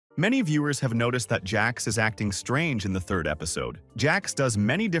Many viewers have noticed that JAX is acting strange in the third episode. JAX does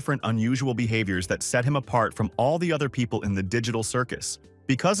many different unusual behaviors that set him apart from all the other people in the digital circus.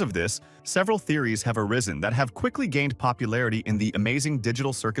 Because of this, several theories have arisen that have quickly gained popularity in the Amazing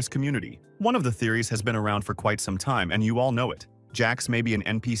Digital Circus community. One of the theories has been around for quite some time, and you all know it. JAX may be an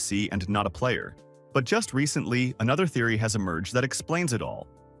NPC and not a player. But just recently, another theory has emerged that explains it all.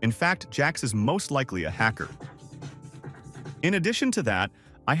 In fact, JAX is most likely a hacker. In addition to that,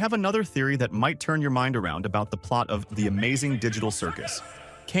 I have another theory that might turn your mind around about the plot of the Amazing Digital Circus.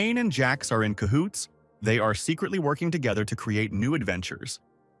 Kane and JAX are in cahoots. They are secretly working together to create new adventures.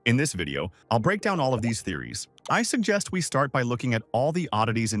 In this video, I'll break down all of these theories. I suggest we start by looking at all the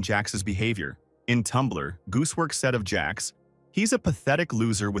oddities in JAX's behavior. In Tumblr, Gooseworks said of JAX, "He's a pathetic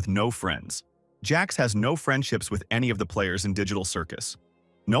loser with no friends." JAX has no friendships with any of the players in Digital Circus.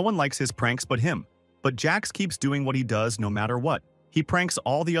 No one likes his pranks but him. But JAX keeps doing what he does no matter what. He pranks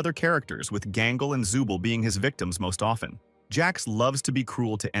all the other characters, with Gangle and Zooble being his victims most often. JAX loves to be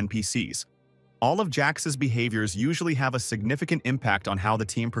cruel to NPCs. All of JAX's behaviors usually have a significant impact on how the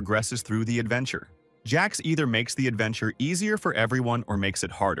team progresses through the adventure. JAX either makes the adventure easier for everyone or makes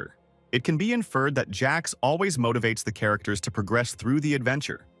it harder. It can be inferred that JAX always motivates the characters to progress through the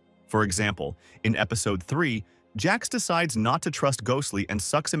adventure. For example, in Episode 3, JAX decides not to trust Ghostly and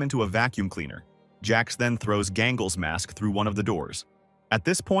sucks him into a vacuum cleaner. JAX then throws Gangle's mask through one of the doors. At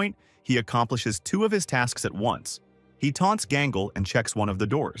this point, he accomplishes two of his tasks at once. He taunts Gangle and checks one of the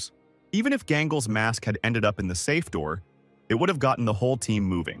doors. Even if Gangle's mask had ended up in the safe door, it would have gotten the whole team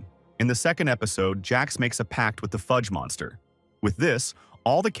moving. In the second episode, JAX makes a pact with the Fudge Monster. With this,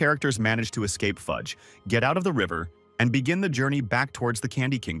 all the characters manage to escape Fudge, get out of the river, and begin the journey back towards the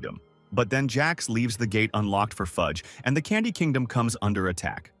Candy Kingdom. But then JAX leaves the gate unlocked for Fudge, and the Candy Kingdom comes under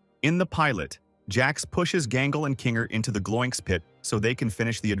attack. In the pilot, JAX pushes Gangle and Kinger into the Gloinks pit so they can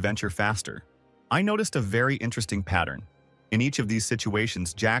finish the adventure faster. I noticed a very interesting pattern. In each of these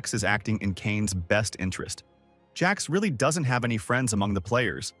situations, JAX is acting in Kane's best interest. JAX really doesn't have any friends among the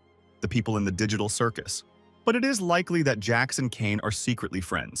players, the people in the digital circus. But it is likely that JAX and Kane are secretly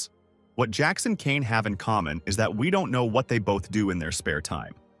friends. What JAX and Kane have in common is that we don't know what they both do in their spare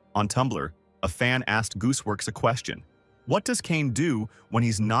time. On Tumblr, a fan asked Gooseworks a question. What does Kane do when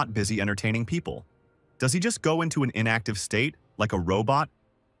he's not busy entertaining people? Does he just go into an inactive state, like a robot?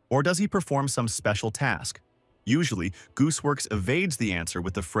 Or does he perform some special task? Usually, Gooseworks evades the answer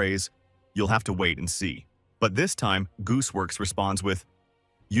with the phrase, "You'll have to wait and see." But this time, Gooseworks responds with,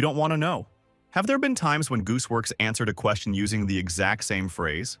 "You don't want to know." Have there been times when Gooseworks answered a question using the exact same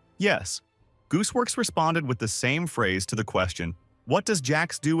phrase? Yes. Gooseworks responded with the same phrase to the question, "What does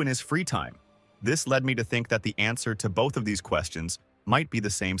JAX do in his free time?" This led me to think that the answer to both of these questions might be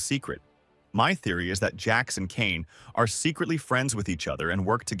the same secret. My theory is that JAX and Kane are secretly friends with each other and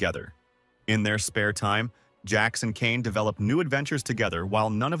work together. In their spare time, JAX and Kane develop new adventures together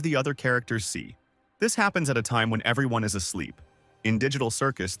while none of the other characters see. This happens at a time when everyone is asleep. In Digital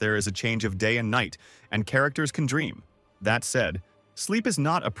Circus, there is a change of day and night, and characters can dream. That said, sleep is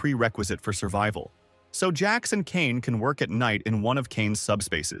not a prerequisite for survival. So JAX and Kane can work at night in one of Kane's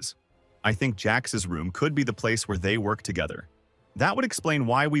subspaces. I think JAX's room could be the place where they work together. That would explain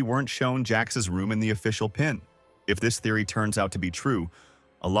why we weren't shown JAX's room in the official pin. If this theory turns out to be true,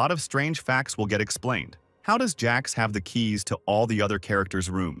 a lot of strange facts will get explained. How does JAX have the keys to all the other characters'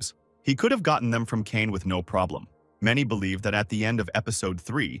 rooms? He could have gotten them from Kane with no problem. Many believe that at the end of Episode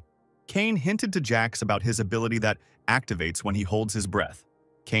 3, Kane hinted to JAX about his ability that activates when he holds his breath.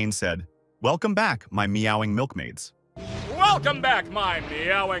 Kane said, "Welcome back, my meowing milkmaids." Welcome back, my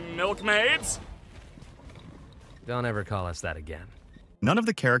meowing milkmaids! Don't ever call us that again. None of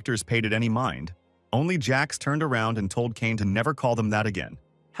the characters paid it any mind. Only JAX turned around and told Kane to never call them that again.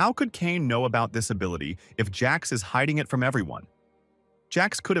 How could Kane know about this ability if JAX is hiding it from everyone?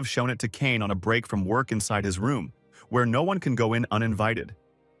 JAX could have shown it to Kane on a break from work inside his room, where no one can go in uninvited.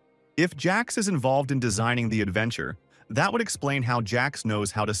 If JAX is involved in designing the adventure, that would explain how JAX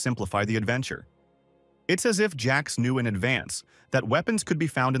knows how to simplify the adventure. It's as if JAX knew in advance that weapons could be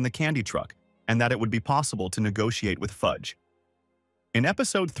found in the candy truck and that it would be possible to negotiate with Fudge. In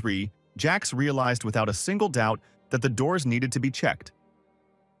Episode 3, JAX realized without a single doubt that the doors needed to be checked.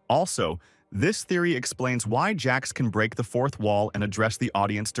 Also, this theory explains why JAX can break the fourth wall and address the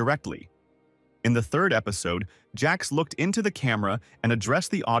audience directly. In the third episode, JAX looked into the camera and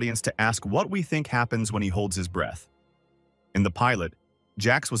addressed the audience to ask what we think happens when he holds his breath. In the pilot,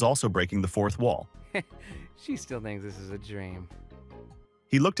 JAX was also breaking the fourth wall. She still thinks this is a dream.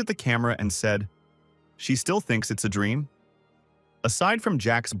 He looked at the camera and said, "She still thinks it's a dream?" Aside from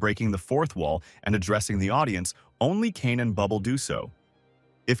JAX breaking the fourth wall and addressing the audience, only Kane and Bubble do so.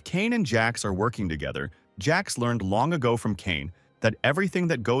 If Kane and Jax are working together, Jax learned long ago from Kane that everything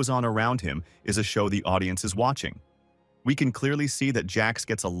that goes on around him is a show the audience is watching. We can clearly see that Jax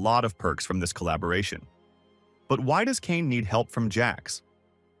gets a lot of perks from this collaboration. But why does Kane need help from Jax?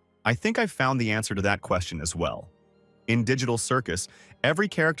 I think I've found the answer to that question as well. In Digital Circus, every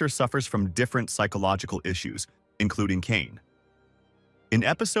character suffers from different psychological issues, including Kane. In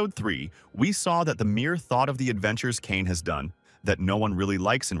Episode 3, we saw that the mere thought of the adventures Kane has done, that no one really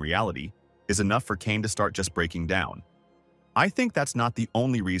likes in reality, is enough for Kane to start just breaking down. I think that's not the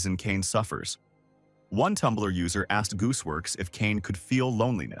only reason Kane suffers. One Tumblr user asked Gooseworks if Kane could feel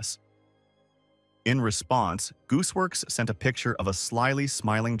loneliness. In response, Gooseworks sent a picture of a slyly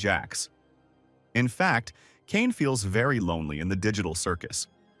smiling Jax. In fact, Kane feels very lonely in the Digital Circus.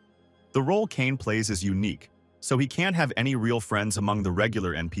 The role Kane plays is unique, so he can't have any real friends among the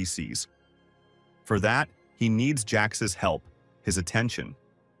regular NPCs. For that, he needs Jax's help, his attention.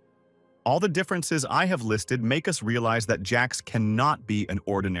 All the differences I have listed make us realize that Jax cannot be an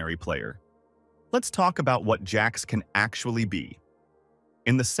ordinary player. Let's talk about what Jax can actually be.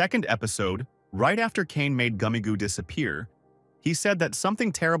 In the second episode, right after Kane made Gummigoo disappear, he said that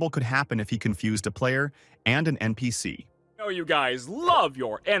something terrible could happen if he confused a player and an NPC. I know you guys love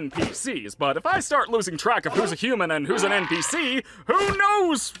your NPCs, but if I start losing track of who's a human and who's an NPC, who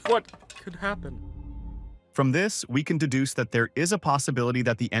knows what could happen? From this, we can deduce that there is a possibility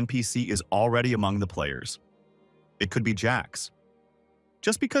that the NPC is already among the players. It could be Jax.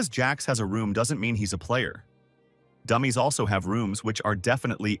 Just because Jax has a room doesn't mean he's a player. Dummies also have rooms, which are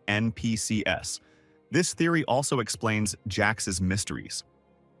definitely NPCs. This theory also explains Jax's mysteries.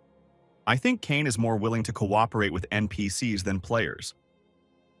 I think Kane is more willing to cooperate with NPCs than players.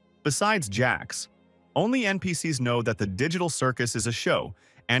 Besides Jax, only NPCs know that the Digital Circus is a show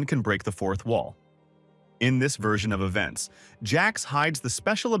and can break the fourth wall. In this version of events, Jax hides the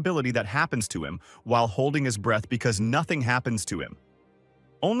special ability that happens to him while holding his breath because nothing happens to him.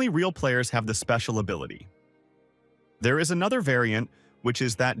 Only real players have the special ability. There is another variant, which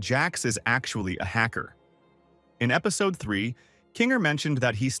is that Jax is actually a hacker. In Episode 3, Kinger mentioned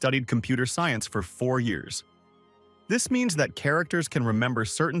that he studied computer science for 4 years. This means that characters can remember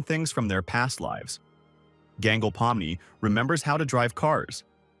certain things from their past lives. Gangle Pomni remembers how to drive cars.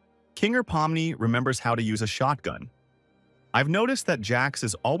 Kinger Pomni remembers how to use a shotgun. I've noticed that Jax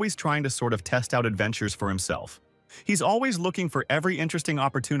is always trying to sort of test out adventures for himself. He's always looking for every interesting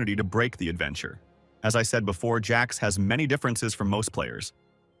opportunity to break the adventure. As I said before, Jax has many differences from most players.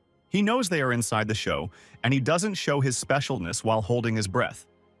 He knows they are inside the show, and he doesn't show his specialness while holding his breath.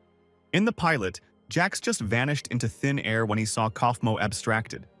 In the pilot, Jax just vanished into thin air when he saw Kaufmo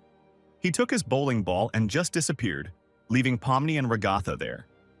abstracted. He took his bowling ball and just disappeared, leaving Pomni and Regatha there.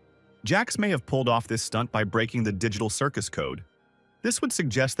 Jax may have pulled off this stunt by breaking the Digital Circus code. This would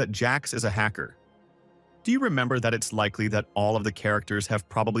suggest that Jax is a hacker. Do you remember that it's likely that all of the characters have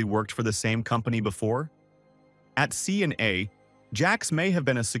probably worked for the same company before? At C&A, Jax may have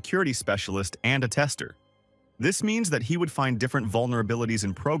been a security specialist and a tester. This means that he would find different vulnerabilities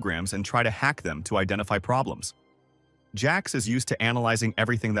in programs and try to hack them to identify problems. Jax is used to analyzing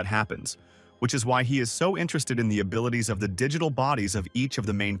everything that happens, which is why he is so interested in the abilities of the digital bodies of each of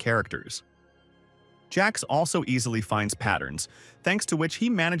the main characters. Jax also easily finds patterns, thanks to which he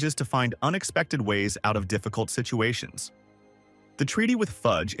manages to find unexpected ways out of difficult situations. The treaty with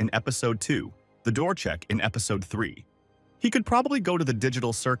Fudge in Episode 2, the door check in Episode 3. He could probably go to the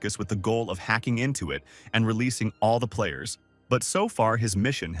Digital Circus with the goal of hacking into it and releasing all the players, but so far his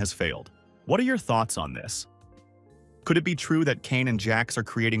mission has failed. What are your thoughts on this? Could it be true that Kane and Jax are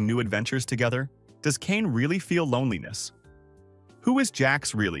creating new adventures together? Does Kane really feel loneliness? Who is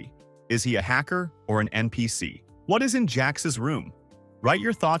Jax really? Is he a hacker or an NPC? What is in Jax's room? Write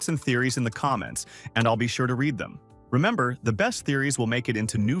your thoughts and theories in the comments, and I'll be sure to read them. Remember, the best theories will make it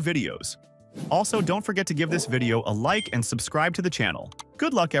into new videos. Also, don't forget to give this video a like and subscribe to the channel.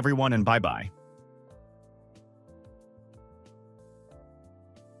 Good luck everyone, and bye-bye.